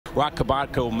Roch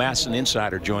Kubatko, MASN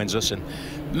insider, joins us, and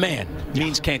man,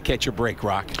 Means can't catch a break,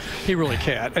 Roch. He really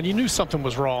can't. And you knew something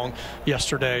was wrong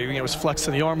yesterday. He was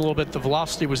flexing the arm a little bit. The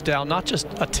velocity was down, not just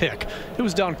a tick. It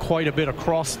was down quite a bit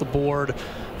across the board.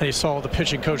 And you saw the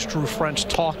pitching coach, Drew French,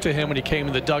 talk to him when he came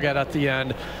in the dugout at the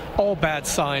end. All bad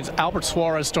signs. Albert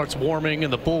Suarez starts warming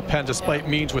in the bullpen despite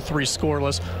Means with 3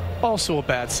 scoreless. Also a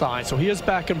bad sign. So he is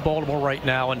back in Baltimore right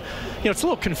now. And, it's a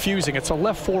little confusing. It's a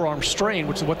left forearm strain,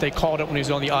 which is what they called it when he was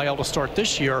on the IL to start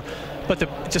this year. But the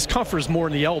discomfort is more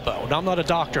in the elbow. Now, I'm not a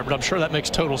doctor, but I'm sure that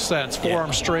makes total sense.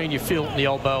 Forearm strain, you feel it in the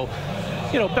elbow.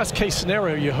 Best case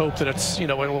scenario, you hope that it's, a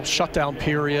little shutdown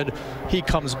period. He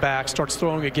comes back, starts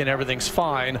throwing again, everything's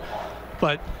fine.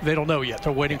 But they don't know yet.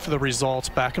 They're waiting for the results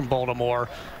back in Baltimore.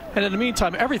 And in the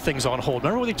meantime, everything's on hold.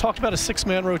 Remember when they talked about a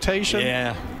 6-man rotation?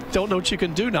 Yeah. Don't know what you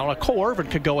can do now. Now, Cole Irvin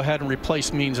could go ahead and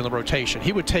replace Means in the rotation.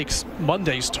 He would take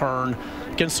Monday's turn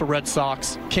against the Red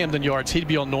Sox, Camden Yards. He'd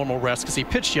be on normal rest because he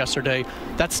pitched yesterday.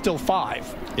 That's still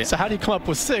 5. Yeah. So how do you come up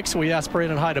with 6? We asked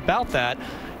Brandon Hyde about that.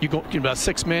 You go about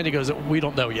 6-man. He goes, we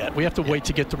don't know yet. We have to wait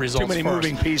to get the results. Too many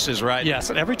moving pieces, right? Yes,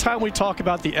 and every time we talk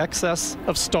about the excess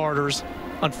of starters,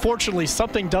 unfortunately,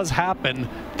 something does happen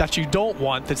that you don't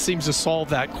want that seems to solve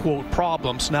that, quote,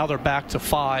 problem. So now they're back to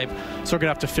 5, so they're going to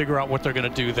have to figure out what they're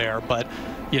going to do there. But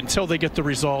until they get the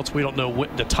results, we don't know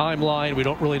the timeline. We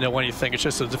don't really know anything. It's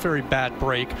just a very bad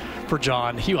break for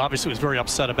John. He obviously was very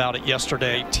upset about it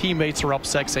yesterday. Teammates are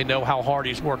upset because they know how hard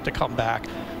he's worked to come back.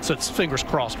 So it's fingers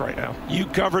crossed right now. You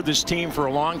covered this team for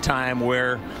a long time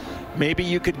where maybe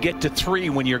you could get to 3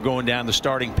 when you're going down the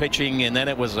starting pitching, and then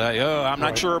it was I'm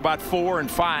not sure about 4 and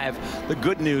 5. The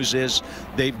good news is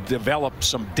they've developed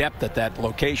some depth at that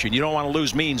location. You don't want to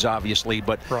lose Means, obviously,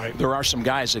 but there are some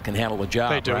guys that can handle the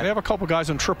job. They do. Right? They have a couple guys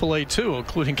in AAA too,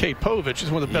 including Kate Povich.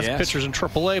 He's one of the best pitchers in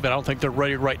AAA, but I don't think they're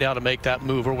ready right now to make that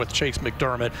move, or with Chase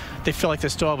McDermott. They feel like they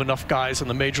still have enough guys in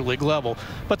the major league level.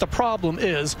 But the problem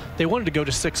is they wanted to go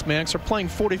to 6-man because they're playing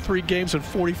 43 games in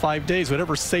 45 days,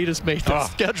 whatever Sadis made their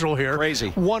schedule here. Crazy.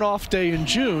 One off day in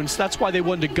June, so that's why they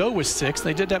wanted to go with 6.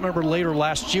 They did that, remember, later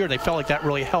last year. They felt like that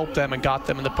really helped them and got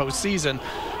them in the postseason.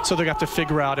 So they're going to have to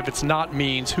figure out, if it's not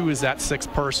Means, who is that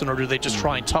 6th person, or do they just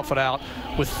try and tough it out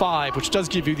with 5, which does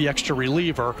give you the extra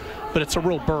reliever, but it's a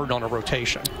real burden on a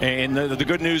rotation. And the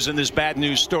good news in this bad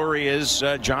news story is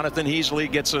Jonathan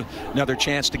Heasley gets another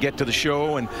chance to get to the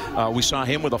show, and we saw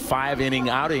him with a 5-inning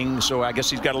outing, so I guess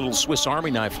he's got a little Swiss Army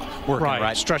knife working,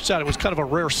 right? Stretched out. It was kind of a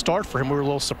rare start for him. We were a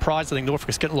little surprised. I think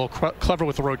Norfolk's getting a little clever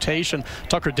with the rotation.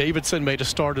 Tucker Davidson made a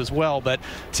start as well, but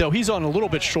so he's on a little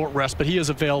bit short rest, but he is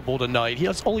available tonight. He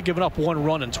has only given up 1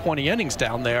 run in 20 innings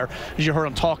down there. As you heard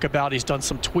him talk about, he's done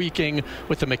some tweaking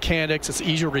with the mechanics. It's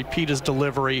easier to repeat his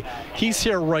delivery. He's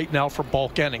here right now for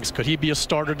bulk innings. Could he be a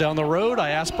starter down the road?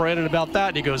 I asked Brandon about that,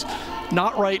 and he goes,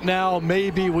 not right now,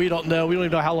 maybe, we don't know. We don't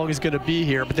even know how long he's going to be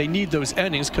here, but they need those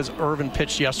innings because Irvin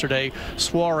pitched yesterday.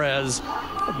 Suarez,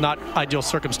 not ideal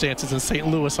circumstances in St.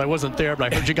 Louis. I wasn't there,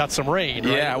 but I heard you got some rain,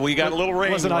 right? Yeah, we got a little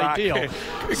rain. It wasn't ideal.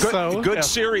 Good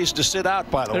series to sit out,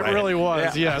 by the way. It really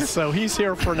was, yes. So he's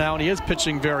here for now, and he is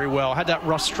pitching very well. Had that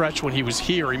rough stretch when he was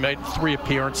here. He made 3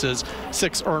 appearances,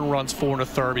 6 earned runs, 4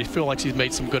 1/3. He feels like he's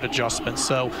made some good adjustments.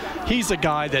 So he's a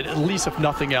guy that, at least if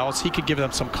nothing else, he could give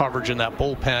them some coverage in that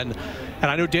bullpen. And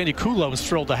I know Danny Kulo is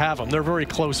thrilled to have him. They're very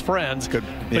close friends. But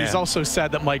he's also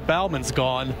sad that Mike Bauman's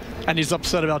gone, and he's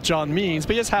upset about John Means.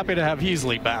 But he is happy to have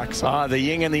Heasley back. So. The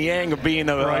yin and the yang of being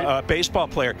a baseball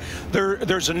player.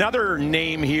 There's another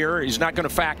name here. He's not going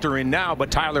to factor in now,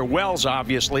 but Tyler Wells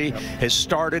obviously has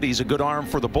started. He's a good arm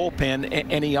for the bullpen.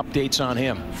 Any updates on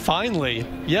him? Finally,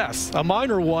 yes. A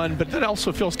minor one, but that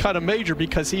also feels kind of major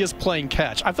because he is playing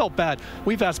catch. I felt bad.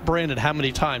 We've asked Brandon how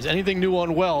many times, anything new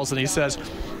on Wells, and he says,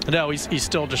 no, he's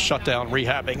still just shut down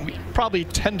rehabbing. Probably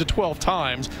 10 to 12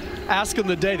 times. Ask him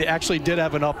the day they actually did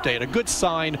have an update. A good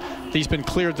sign that he's been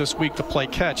cleared this week to play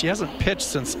catch. He hasn't pitched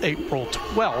since April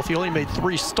 12th. He only made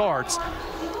 3 starts.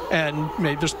 And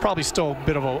there's probably still a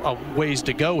bit of a ways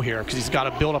to go here because he's got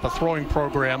to build up a throwing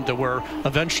program to where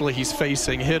eventually he's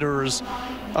facing hitters,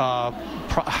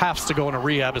 has to go on a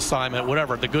rehab assignment,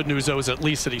 whatever. The good news, though, is at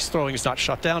least that he's throwing, he's not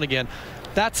shut down again.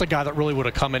 That's a guy that really would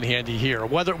have come in handy here.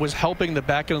 Whether it was helping the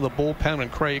back end of the bullpen when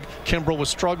Craig Kimbrell was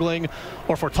struggling,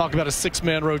 or if we're talking about a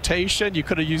 6-man rotation, you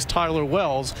could have used Tyler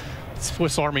Wells.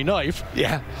 Swiss Army knife.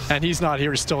 Yeah. And he's not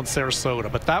here. He's still in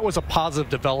Sarasota. But that was a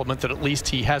positive development that at least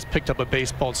he has picked up a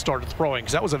baseball and started throwing,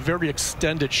 because that was a very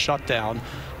extended shutdown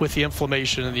with the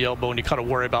inflammation in the elbow, and you kind of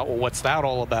worry about, well, what's that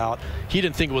all about? He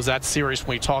didn't think it was that serious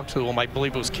when we talked to him. I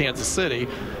believe it was Kansas City.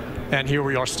 And here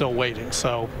we are still waiting.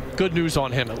 So good good news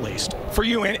on him at least. For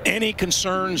you, any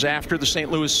concerns after the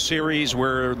St. Louis series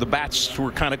where the bats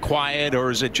were kind of quiet, or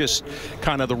is it just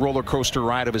kind of the roller coaster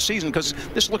ride of a season? Because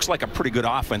this looks like a pretty good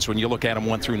offense when you look at them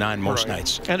 1 through 9 most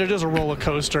nights. And it is a roller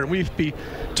coaster. And we'd be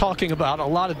talking about a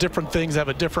lot of different things have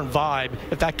a different vibe.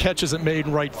 If that catch isn't made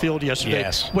in right field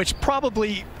yesterday, which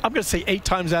probably, I'm going to say 8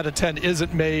 times out of 10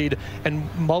 isn't made, and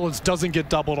Mullins doesn't get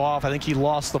doubled off. I think he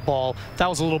lost the ball. That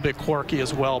was a little bit quirky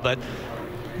as well, but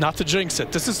not to jinx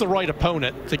it. This is the right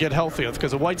opponent to get healthy with,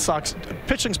 because the White Sox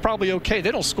pitching's probably okay.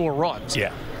 They don't score runs.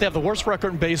 Yeah. They have the worst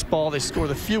record in baseball. They score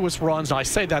the fewest runs. Now, I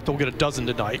say that they'll get a dozen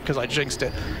tonight because I jinxed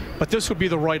it. But this would be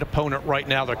the right opponent right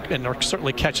now, and they're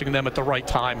certainly catching them at the right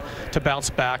time to bounce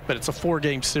back. But it's a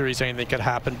 4-game series. Anything could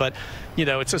happen. But, you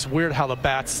know, it's just weird how the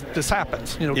bats, this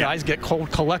happens. You know, guys get cold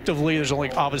collectively. There's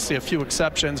only obviously a few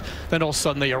exceptions. Then all of a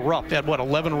sudden they erupt. They had,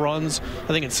 11 runs, I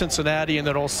think, in Cincinnati, and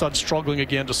then all of a sudden struggling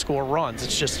again to score runs.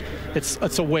 It's just,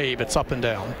 it's a wave. It's up and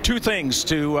down. 2 things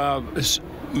to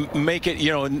make it,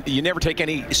 you know, you never take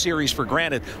any series for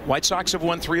granted. White Sox have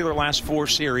won 3 of their last 4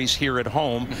 series here at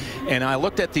home, and I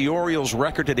looked at the Orioles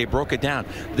record today, broke it down.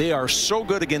 They are so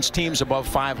good against teams above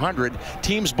 500.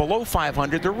 Teams below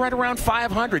 500, they're right around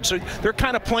 500, so they're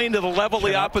kind of playing to the level of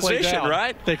the opposition,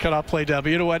 right? They cannot play down,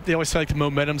 but you know what? They always say, like, the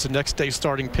momentum's the next day's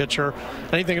starting pitcher.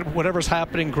 Anything, whatever's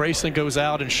happening, Grayson goes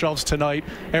out and shoves tonight,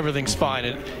 everything's fine.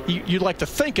 And you'd like to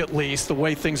think, at least, the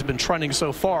way things have been trending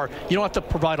so far, you don't have to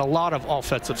provide a lot of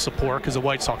offensive support because the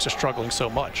White Sox are struggling so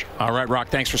much. All right, Roch,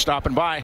 thanks for stopping by.